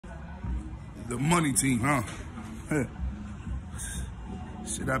The money team, huh?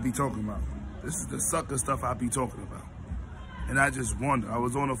 Shit I be talking about. This is the sucker stuff I be talking about. And I just wonder, I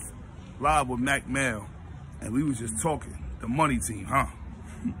was on a live with Mac Mail, and we was just talking. The money team, huh?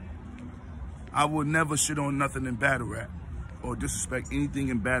 I would never shit on nothing in battle rap or disrespect anything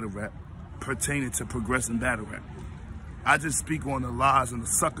in battle rap pertaining to progressing battle rap. I just speak on the lies and the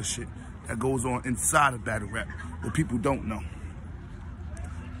sucker shit that goes on inside of battle rap that people don't know.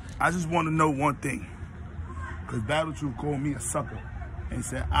 I just want to know one thing, because Battle Truth called me a sucker and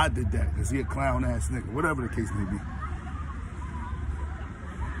said I did that because he a clown ass nigga, whatever the case may be.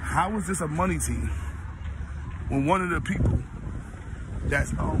 How is this a money team when one of the people that's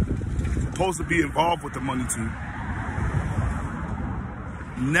supposed to be involved with the money team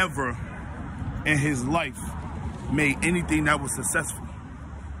never in his life made anything that was successful?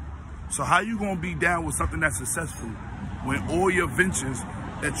 So how you gonna be down with something that's successful when all your ventures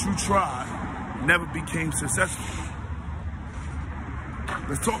that you tried never became successful?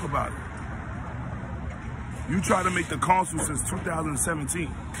 Let's talk about it. You tried to make the console since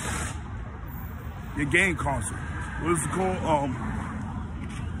 2017. Your game console. What is it called?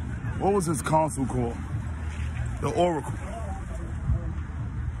 What was this console called? The Oracle.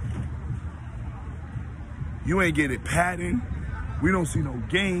 You ain't get it patented. We don't see no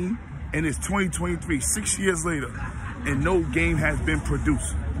game. And it's 2023, 6 years later, and no game has been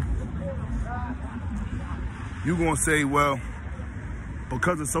produced. You gonna say, well,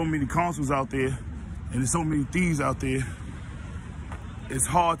 because there's so many consoles out there, and there's so many thieves out there, it's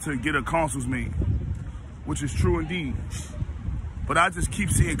hard to get a consoles made, which is true indeed. But I just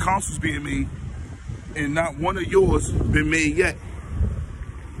keep seeing consoles being made, and not one of yours been made yet.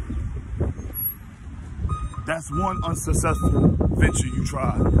 That's one unsuccessful venture you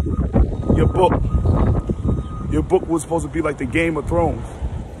tried. Your book was supposed to be like the Game of Thrones.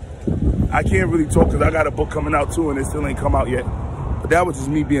 I can't really talk because I got a book coming out too and it still ain't come out yet. But that was just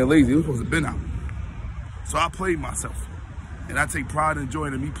me being lazy. It was supposed to have been out. So I played myself. And I take pride and joy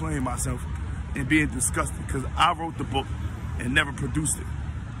in me playing myself and being disgusted because I wrote the book and never produced it.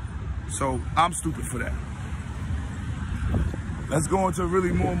 So I'm stupid for that. Let's go into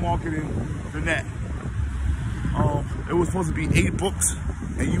really more marketing than that. It was supposed to be 8 books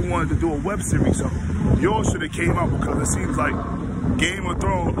and you wanted to do a web series, so yours should have came out because it seems like Game of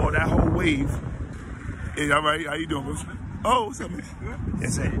Thrones or that whole wave. Hey, all right, how you doing, bro? Oh, what's up, man? Good?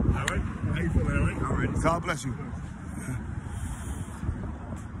 Yes, sir. All right, how you feeling, all right? All right. God bless you.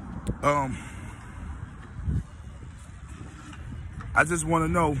 I just want to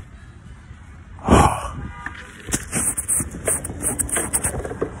know,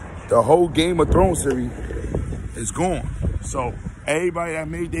 the whole Game of Thrones series is gone. So everybody that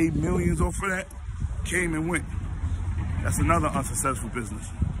made their millions off of that came and went. That's another unsuccessful business.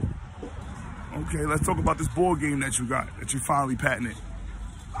 Okay, let's talk about this board game that you got, that you finally patented.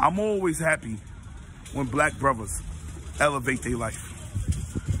 I'm always happy when black brothers elevate their life.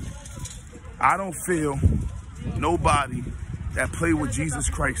 I don't feel nobody that play with Jesus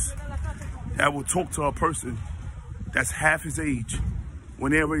Christ that will talk to a person that's half his age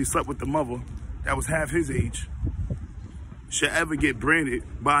when they already slept with the mother that was half his age should ever get branded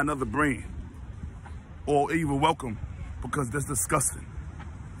by another brand or even welcome, because that's disgusting.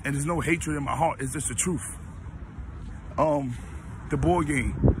 And there's no hatred in my heart, it's just the truth. The board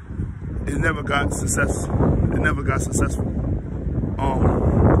game, it never got success. It never got successful.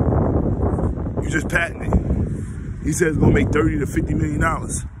 You just patented it. He said it's gonna make $30 to $50 million.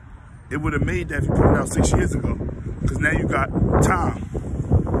 It would have made that if you put it out 6 years ago, because now you got time.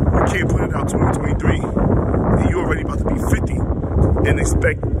 You can't put it out 2023, and you're already about to be 50 and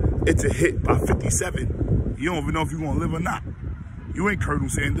expect it to hit by 57. You don't even know if you're gonna live or not. You ain't Colonel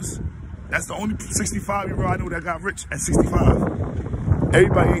Sanders. That's the only 65-year-old I know that got rich at 65.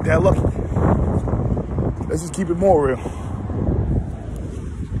 Everybody ain't that lucky. Let's just keep it more real.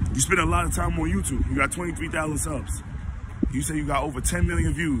 You spend a lot of time on YouTube. You got 23,000 subs. You say you got over 10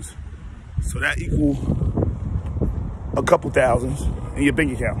 million views. So that equals a couple thousands in your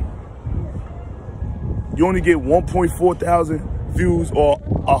bank account. You only get 1.4 thousand views or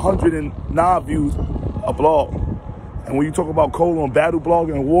 109 views a blog. And when you talk about Cole on Battle Blog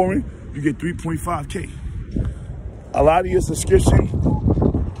and Warren, you get 3.5K. A lot of your subscription,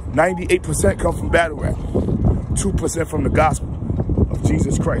 98% come from battle rap, 2% from the gospel of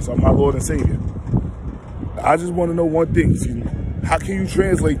Jesus Christ, our my Lord and Savior. I just want to know one thing, how can you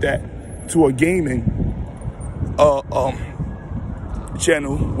translate that to a gaming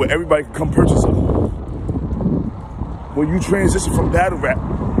channel where everybody can come purchase it? When you transition from battle rap,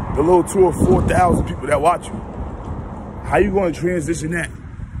 the little 2,000 or 4,000 people that watch you, how you going to transition that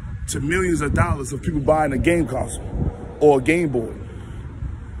to millions of dollars of people buying a game console or a game board.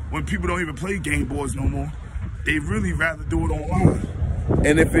 When people don't even play game boards no more, they really rather do it online.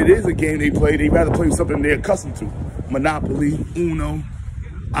 And if it is a game they play, they rather play something they're accustomed to. Monopoly, Uno,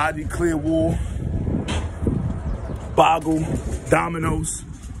 I Declare War, Boggle, Dominoes,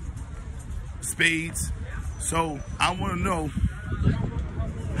 Spades. So I want to know,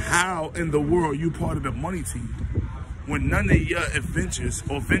 how in the world you part of the money team when none of your adventures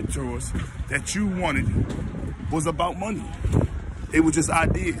or ventures that you wanted was about money? It was just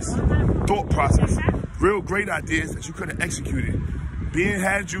ideas, thought process, real great ideas that you could have executed.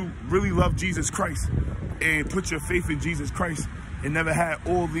 Had you really loved Jesus Christ and put your faith in Jesus Christ and never had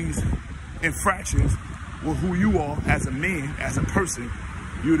all these infractions with who you are as a man, as a person,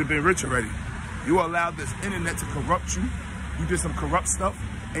 you would have been rich already. You allowed this internet to corrupt you. You did some corrupt stuff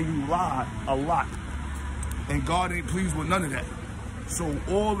and you lied a lot. And God ain't pleased with none of that. So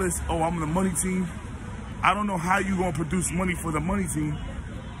all this, oh, I'm on the money team. I don't know how you gonna produce money for the money team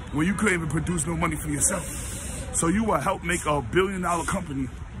when you couldn't even produce no money for yourself. So you will help make a $1 billion company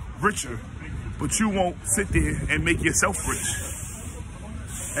richer, but you won't sit there and make yourself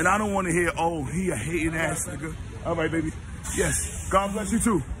rich. And I don't want to hear, oh, he a hating ass nigga. All right, baby. Yes, God bless you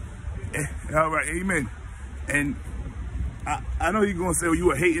too. All right, amen. And I know you're gonna say, oh,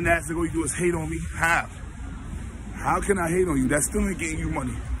 you a hating ass nigga, all you do is hate on me. How can I hate on you? That still ain't getting you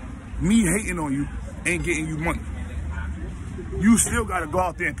money. Me hating on you ain't getting you money. You still gotta go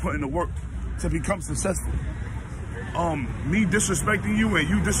out there and put in the work to become successful. Me disrespecting you and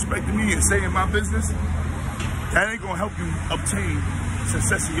you disrespecting me and saying my business, that ain't gonna help you obtain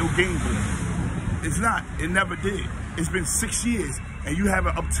success in your game board. It's not, it never did. It's been 6 years and you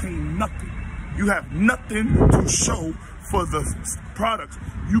haven't obtained nothing. You have nothing to show for the products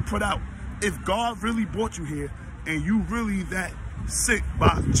you put out. If God really brought you here and you really that sick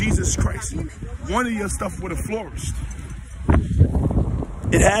by Jesus Christ, one of your stuff would have flourished.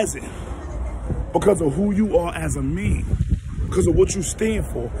 It hasn't, because of who you are as a man, because of what you stand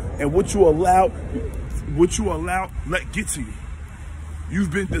for and what you allow let get to you.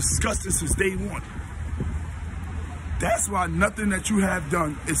 You've been disgusted since day one. That's why nothing that you have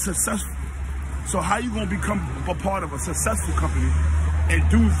done is successful. So how you gonna become a part of a successful company and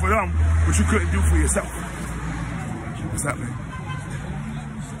do for them what you couldn't do for yourself? What's happening?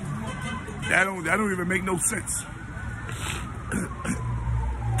 That don't even make no sense.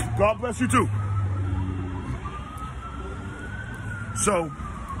 God bless you too. So,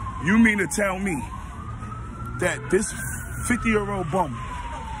 you mean to tell me that this 50-year-old bum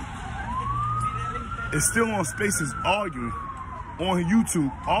is still on Spaces arguing, on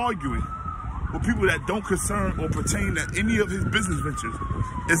YouTube, arguing with people that don't concern or pertain to any of his business ventures,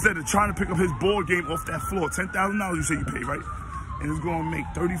 instead of trying to pick up his board game off that floor? $10,000 you say you pay, right? And it's going to make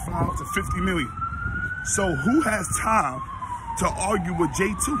 35 to 50 million. So who has time to argue with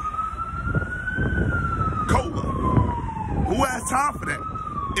J2? Cola. Who has time for that?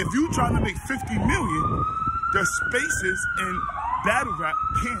 If you trying to make 50 million, the Spaces and battle rap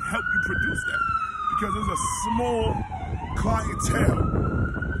can't help you produce that, because there's a small clientele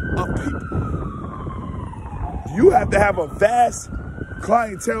of people. You have to have a vast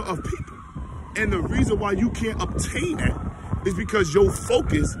clientele of people. And the reason why you can't obtain that is because your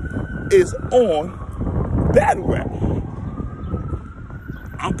focus is on battle rap.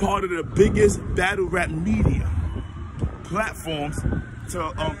 I'm part of the biggest battle rap media platforms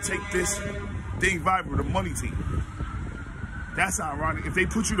to take this thing viral, the money team. That's ironic. If they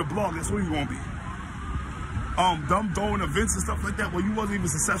put you to blog, that's where you gonna be. Them throwing events and stuff like that, well, you wasn't even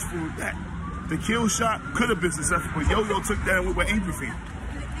successful with that. The kill shot could have been successful, but Yo-Yo took that and went with Angry Fan.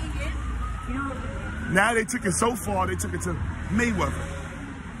 Now they took it so far, they took it to Mayweather.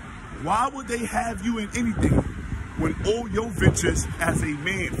 Why would they have you in anything when all your ventures as a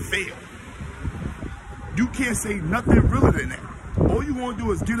man fail? You can't say nothing realer than that. All you want to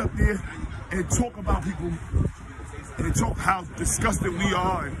do is get up there and talk about people and talk how disgusted we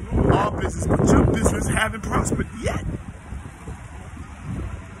are and our business, but your business haven't prospered yet.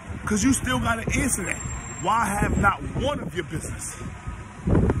 Because you still got to answer that. Why have not one of your business?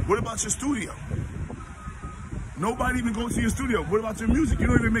 What about your studio? Nobody even goes to your studio. What about your music? You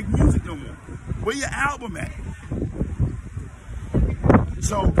don't even make music no more. Where your album at?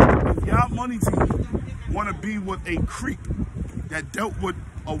 So, if y'all money team want to be with a creep that dealt with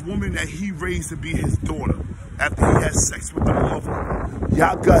a woman that he raised to be his daughter after he had sex with the mother,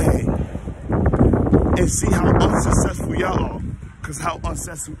 y'all go ahead and see how unsuccessful y'all are, because how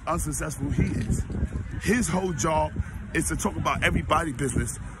unsuccessful he is. His whole job is to talk about everybody's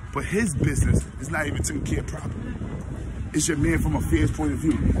business, but his business is not even taken care of properly. It's your man from a fan's point of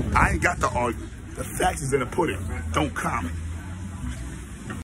view. I ain't got to argue. The facts is in the pudding. Don't comment.